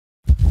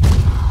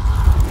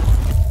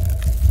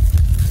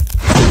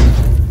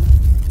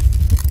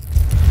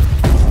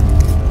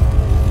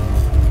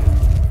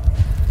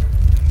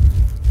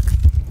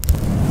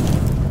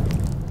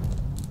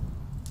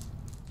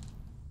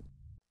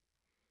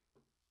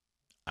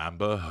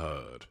Amber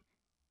Heard.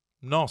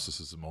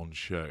 Narcissism on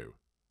show.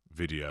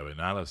 Video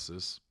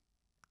analysis.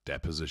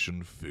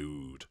 Deposition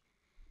food.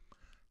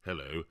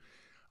 Hello,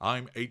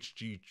 I'm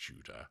H.G.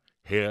 Tudor,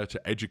 here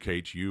to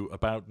educate you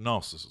about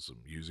narcissism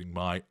using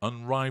my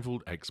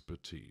unrivaled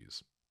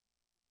expertise.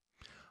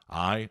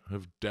 I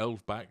have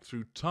delved back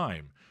through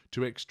time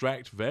to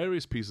extract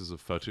various pieces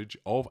of footage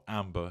of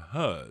Amber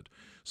Heard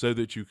so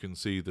that you can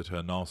see that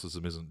her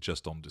narcissism isn't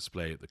just on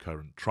display at the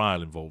current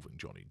trial involving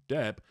Johnny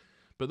Depp,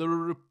 but there are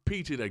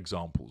repeated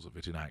examples of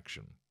it in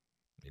action.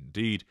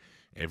 Indeed,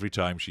 every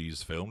time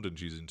she's filmed and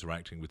she's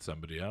interacting with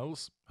somebody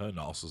else, her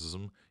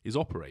narcissism is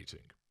operating.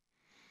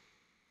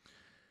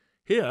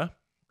 Here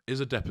is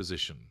a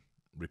deposition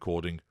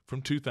recording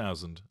from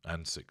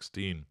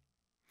 2016.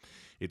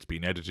 It's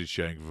been edited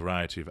showing a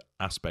variety of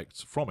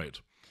aspects from it.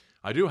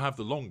 I do have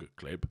the longer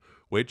clip,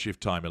 which, if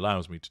time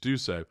allows me to do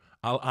so,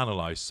 I'll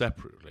analyse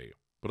separately.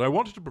 But I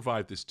wanted to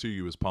provide this to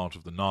you as part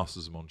of the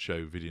Narcissism on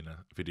Show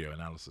video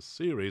analysis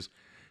series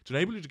to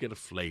enable you to get a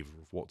flavour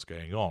of what's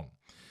going on.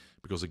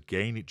 Because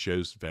again, it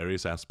shows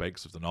various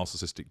aspects of the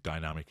narcissistic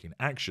dynamic in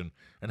action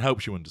and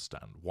helps you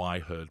understand why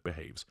Heard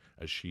behaves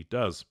as she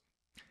does.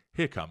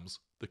 Here comes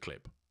the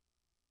clip.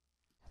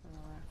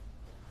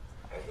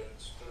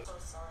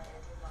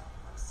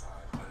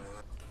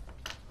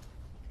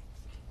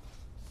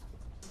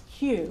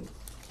 Hugh,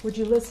 would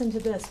you listen to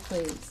this,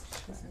 please?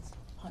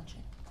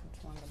 Punching.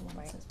 It's one of the It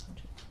right. says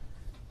punching.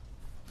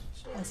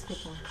 Let's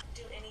keep on.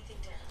 Do anything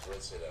to her.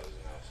 Let's say that was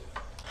an accident.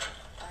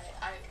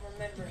 I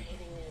remember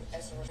hitting you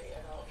as a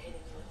about hitting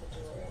you with the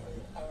door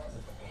or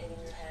hitting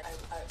your head.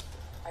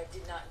 I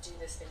did not do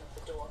this thing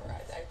with the door.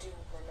 I do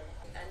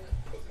remember.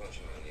 But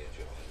punching me in the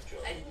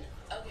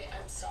jaw. Okay,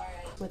 I'm sorry.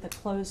 With a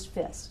closed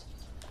fist.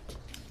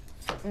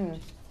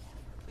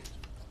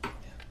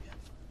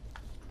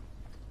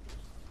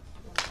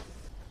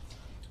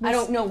 I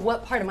don't know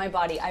what part of my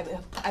body I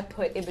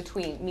put in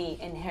between me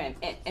and him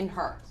and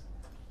her.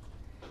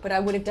 But I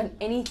would have done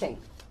anything.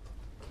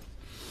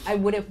 I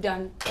would have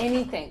done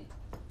anything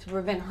to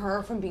prevent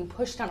her from being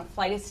pushed down a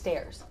flight of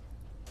stairs.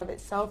 Of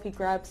itself, he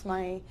grabs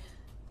my,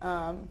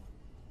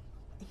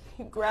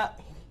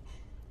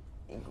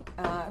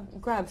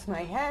 grabs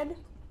my head,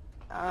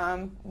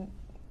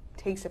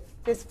 takes a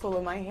fistful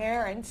of my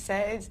hair and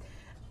says,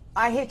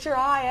 I hit your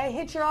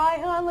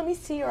eye, hon, let me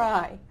see your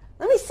eye.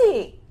 Let me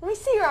see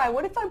your eye,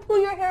 what if I pull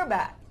your hair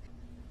back?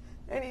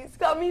 And he's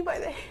got me by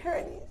the hair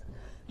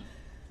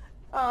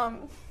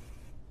and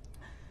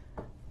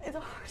it's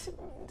hard to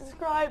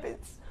describe,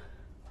 it's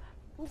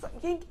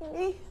like yanking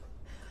me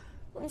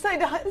from side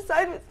to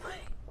side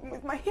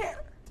with my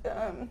hair.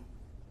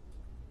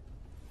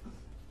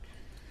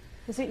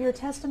 Is it your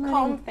testimony?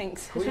 Calm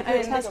things. Is it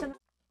your testimony?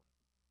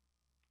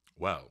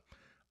 Well,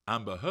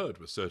 Amber Heard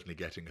was certainly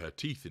getting her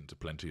teeth into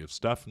plenty of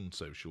stuff, and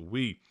so shall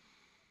we.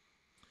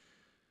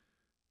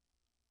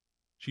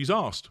 She's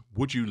asked,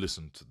 would you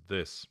listen to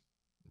this?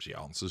 She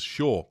answers,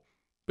 sure,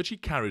 but she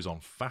carries on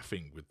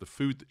faffing with the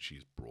food that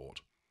she's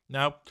brought.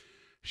 Now,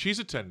 she's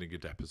attending a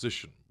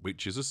deposition,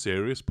 which is a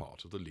serious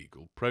part of the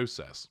legal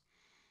process.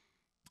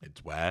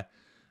 It's where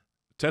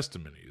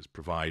testimony is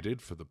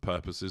provided for the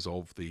purposes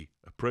of the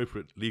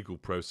appropriate legal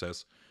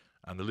process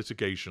and the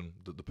litigation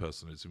that the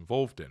person is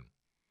involved in.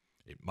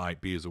 It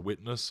might be as a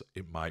witness,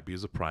 it might be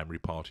as a primary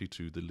party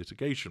to the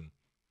litigation.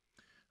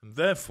 And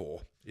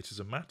therefore, it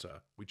is a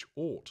matter which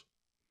ought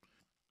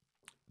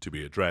to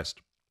be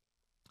addressed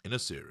in a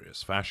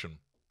serious fashion.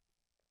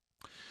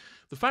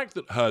 The fact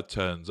that Heard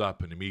turns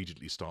up and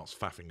immediately starts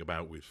faffing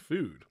about with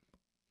food,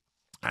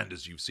 and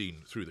as you've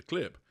seen through the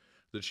clip,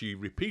 that she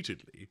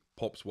repeatedly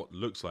pops what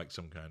looks like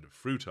some kind of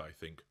fruit, I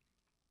think,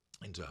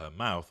 into her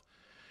mouth,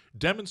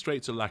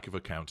 demonstrates a lack of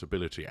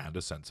accountability and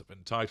a sense of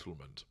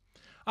entitlement.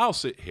 I'll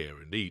sit here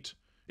and eat.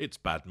 It's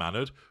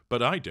bad-mannered,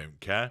 but I don't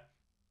care,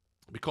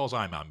 because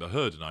I'm Amber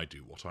Heard and I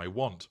do what I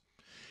want.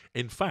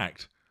 In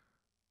fact,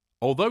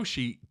 although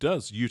she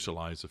does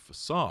utilise a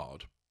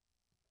facade,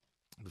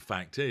 the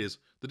fact is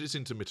that it's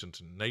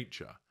intermittent in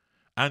nature,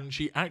 and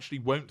she actually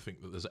won't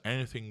think that there's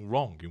anything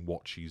wrong in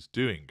what she's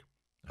doing.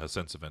 Her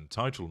sense of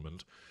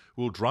entitlement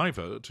will drive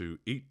her to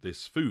eat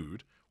this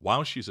food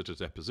while she's at a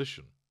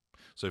deposition.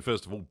 So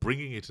first of all,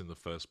 bringing it in the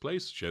first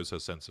place shows her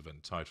sense of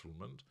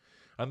entitlement,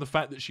 and the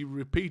fact that she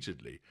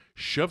repeatedly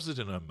shoves it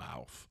in her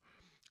mouth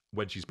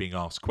when she's being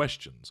asked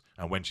questions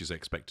and when she's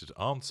expected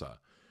to answer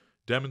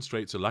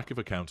demonstrates a lack of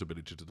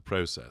accountability to the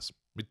process.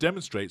 It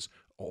demonstrates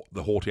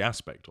the haughty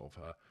aspect of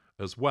her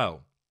as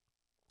well.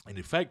 In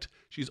effect,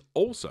 she's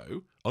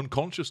also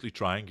unconsciously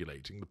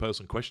triangulating the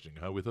person questioning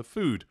her with her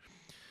food,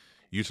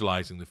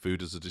 utilising the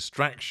food as a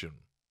distraction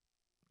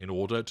in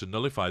order to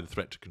nullify the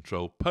threat to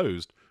control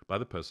posed by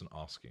the person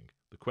asking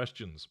the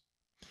questions.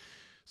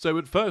 So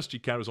at first she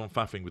carries on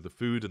faffing with the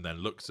food and then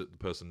looks at the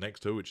person next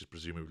to her, which is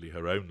presumably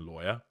her own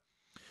lawyer.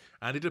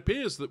 And it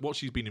appears that what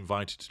she's been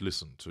invited to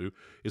listen to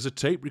is a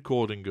tape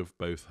recording of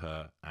both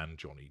her and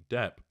Johnny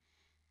Depp.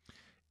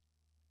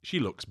 She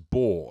looks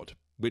bored,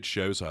 which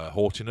shows her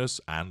haughtiness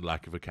and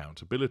lack of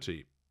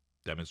accountability,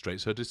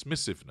 demonstrates her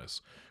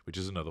dismissiveness, which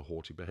is another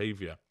haughty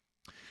behaviour.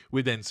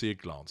 We then see a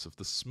glance of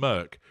the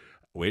smirk,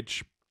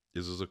 which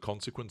is as a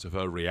consequence of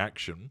her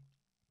reaction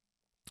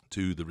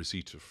to the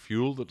receipt of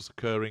fuel that is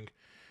occurring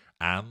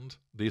and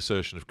the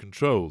assertion of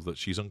control that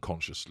she's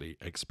unconsciously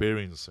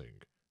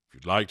experiencing. If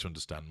you'd like to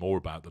understand more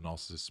about the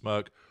narcissist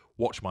smirk,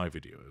 watch my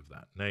video of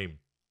that name.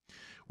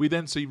 We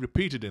then see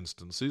repeated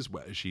instances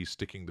where she's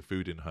sticking the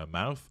food in her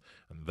mouth,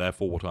 and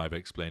therefore what I've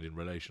explained in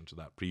relation to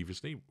that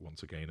previously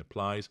once again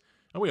applies.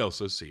 And we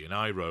also see an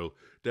eye roll,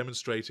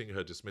 demonstrating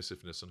her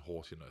dismissiveness and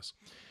haughtiness.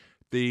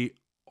 The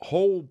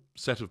whole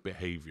set of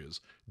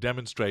behaviours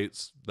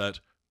demonstrates that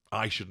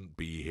I shouldn't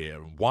be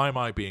here, and why am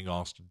I being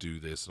asked to do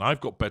this, and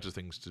I've got better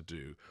things to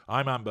do.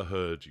 I'm Amber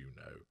Heard, you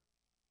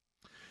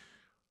know.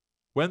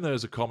 When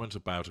there's a comment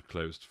about a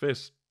closed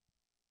fist,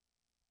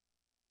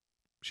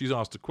 she's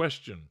asked a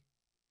question,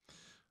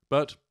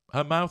 but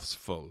her mouth's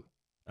full,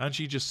 and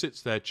she just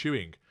sits there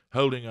chewing,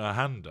 holding her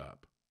hand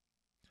up,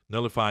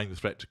 nullifying the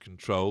threat to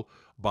control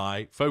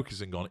by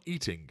focusing on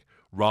eating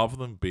rather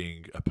than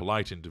being a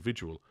polite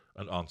individual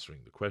and answering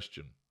the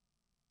question.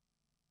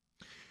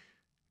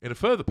 In a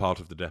further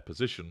part of the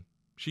deposition,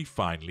 she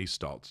finally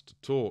starts to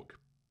talk.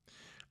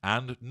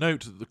 And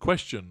note that the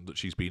question that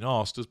she's been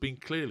asked has been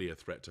clearly a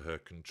threat to her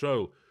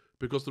control,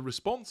 because the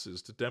response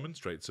is to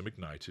demonstrate some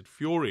ignited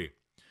fury.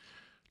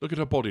 Look at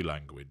her body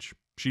language.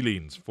 She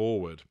leans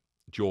forward,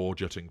 jaw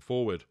jutting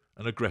forward,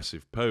 an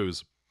aggressive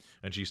pose,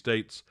 and she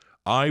states,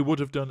 I would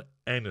have done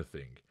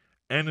anything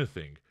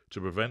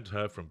to prevent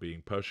her from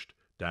being pushed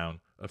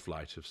down a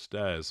flight of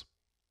stairs.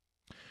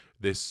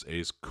 This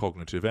is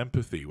cognitive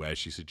empathy, where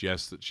she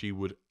suggests that she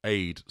would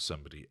aid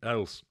somebody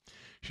else.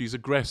 She's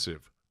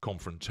aggressive,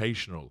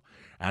 confrontational,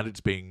 and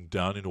it's being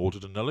done in order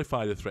to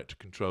nullify the threat to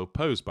control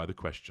posed by the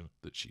question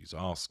that she's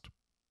asked.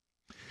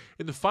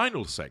 In the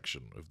final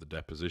section of the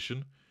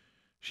deposition,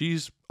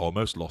 she's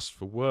almost lost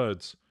for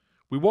words.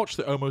 We watch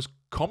the almost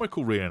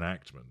comical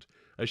reenactment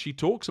as she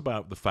talks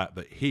about the fact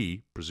that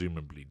he,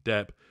 presumably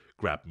Depp,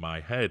 grabbed my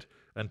head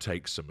and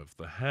takes some of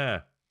the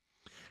hair.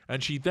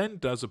 And she then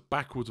does a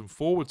backwards and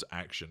forwards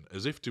action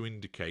as if to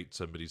indicate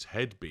somebody's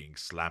head being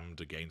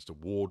slammed against a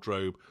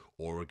wardrobe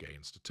or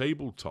against a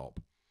tabletop.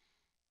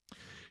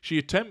 She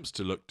attempts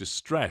to look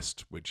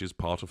distressed, which is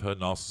part of her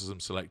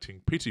narcissism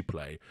selecting pity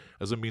play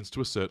as a means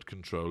to assert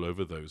control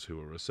over those who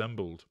are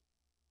assembled.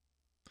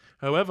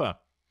 However,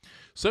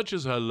 such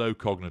as her low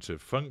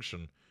cognitive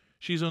function,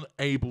 she's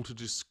unable to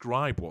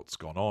describe what's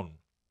gone on.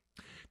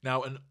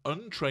 Now, an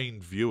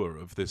untrained viewer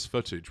of this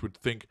footage would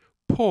think,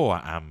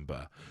 poor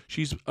Amber,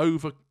 she's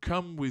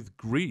overcome with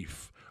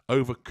grief,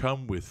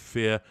 overcome with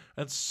fear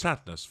and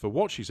sadness for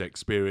what she's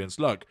experienced.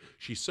 Look,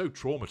 she's so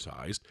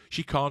traumatized,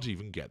 she can't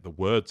even get the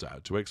words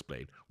out to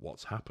explain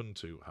what's happened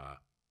to her.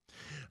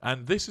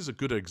 And this is a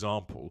good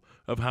example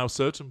of how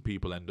certain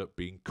people end up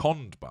being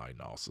conned by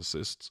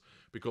narcissists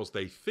because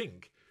they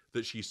think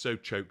that she's so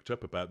choked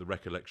up about the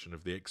recollection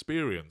of the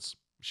experience.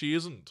 She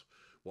isn't.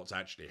 What's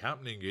actually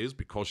happening is,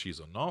 because she's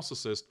a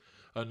narcissist,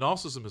 her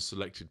narcissism has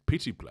selected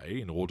pity play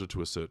in order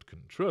to assert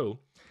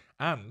control,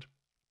 and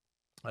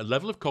a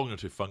level of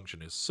cognitive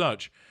function is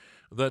such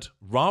that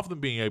rather than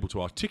being able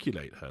to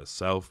articulate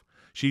herself,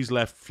 she's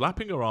left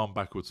flapping her arm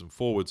backwards and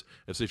forwards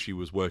as if she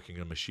was working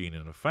a machine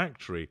in a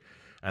factory,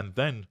 and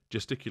then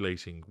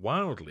gesticulating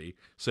wildly,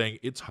 saying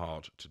it's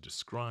hard to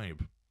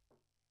describe.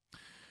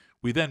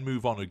 We then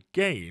move on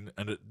again,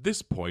 and at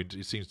this point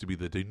it seems to be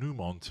the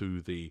denouement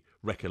to the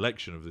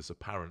recollection of this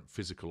apparent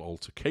physical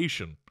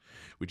altercation,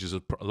 which is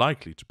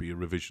likely to be a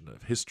revision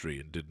of history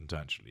and didn't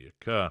actually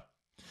occur.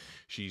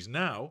 She's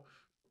now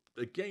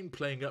again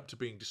playing up to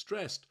being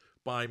distressed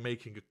by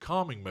making a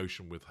calming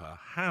motion with her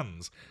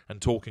hands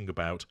and talking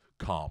about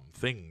calm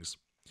things.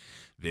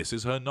 This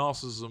is her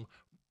narcissism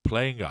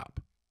playing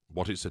up.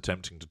 What it's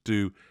attempting to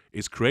do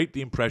is create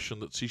the impression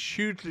that she's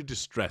hugely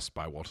distressed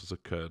by what has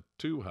occurred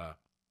to her.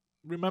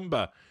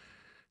 Remember,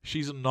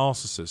 she's a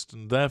narcissist,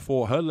 and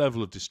therefore her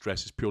level of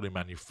distress is purely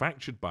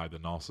manufactured by the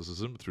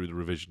narcissism through the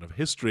revision of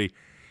history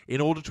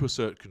in order to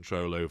assert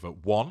control over,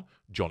 one,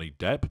 Johnny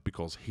Depp,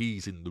 because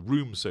he's in the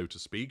room, so to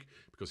speak,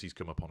 because he's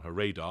come up on her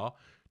radar,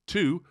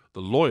 two,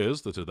 the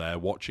lawyers that are there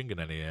watching and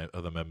any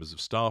other members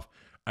of staff,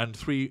 and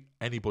three,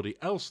 anybody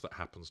else that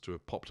happens to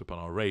have popped up on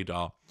our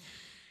radar.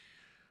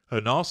 Her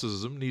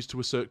narcissism needs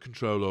to assert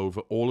control over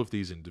all of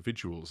these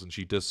individuals, and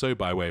she does so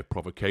by way of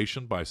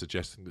provocation, by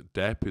suggesting that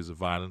Depp is a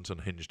violent,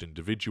 unhinged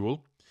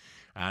individual,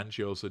 and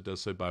she also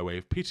does so by way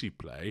of pity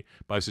play,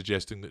 by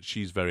suggesting that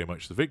she's very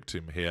much the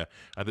victim here,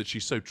 and that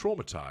she's so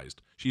traumatized,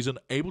 she's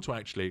unable to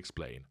actually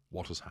explain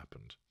what has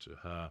happened to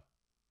her.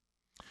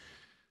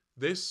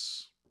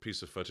 This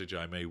piece of footage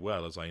I may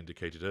well, as I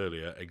indicated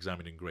earlier,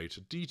 examine in greater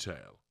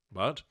detail.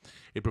 But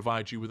it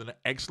provides you with an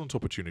excellent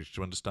opportunity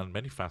to understand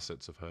many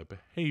facets of her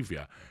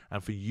behaviour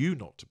and for you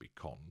not to be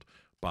conned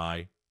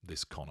by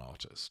this con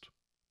artist.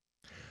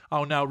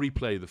 I'll now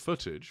replay the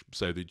footage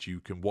so that you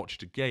can watch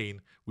it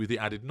again with the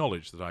added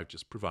knowledge that I've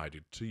just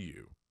provided to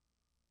you.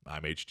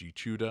 I'm H.G.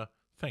 Tudor.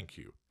 Thank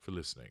you for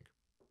listening.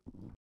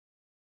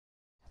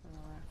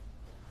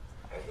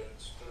 I'm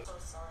so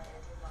sorry.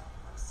 I did not.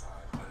 I'm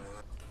sorry.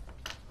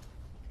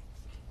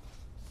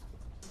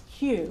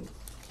 cue.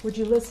 Would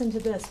you listen to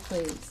this,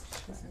 please?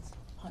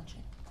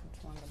 Punching.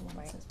 The one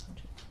that says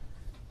punching.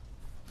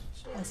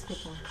 Let's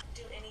keep going.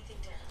 Do anything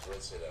to her.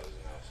 Let's say that was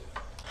an accident.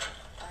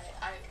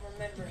 I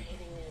remember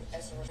hitting you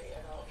as a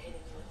about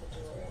hitting you with the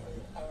door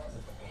or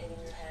hitting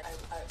your head.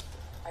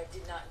 I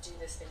did not do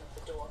this thing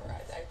with the door.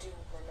 I do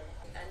remember.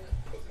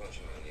 But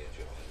punching me in the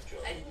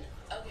jaw. I didn't.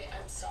 Okay,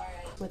 I'm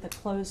sorry. With a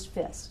closed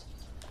fist.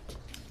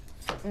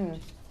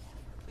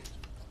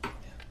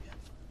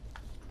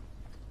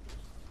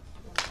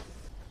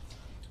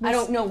 I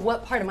don't know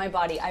what part of my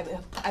body I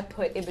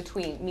put in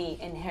between me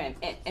and him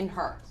and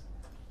her.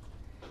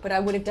 But I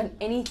would have done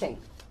anything.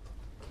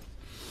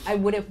 I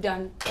would have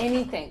done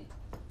anything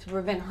to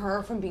prevent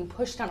her from being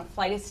pushed down a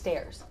flight of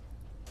stairs.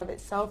 Of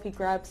itself, he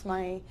grabs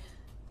my,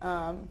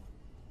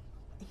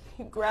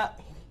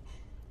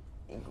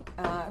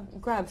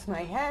 grabs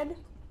my head,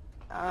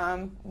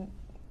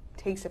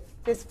 takes a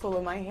fistful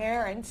of my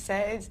hair and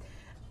says,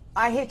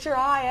 I hit your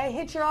eye,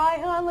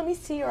 hon, let me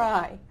see your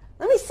eye.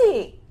 Let me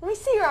see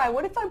your eye.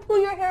 What if I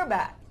pull your hair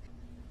back?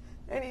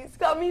 And he's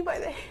got me by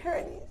the hair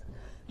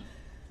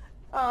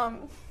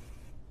and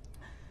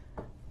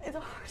it's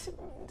hard to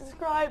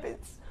describe.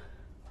 It's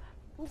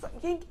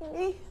like yanking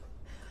me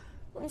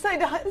from side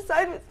to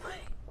side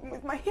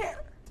with my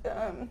hair.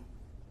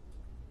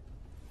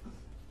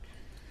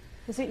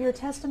 Is it your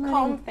testimony?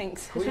 Calm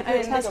things. Is it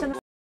your testimony?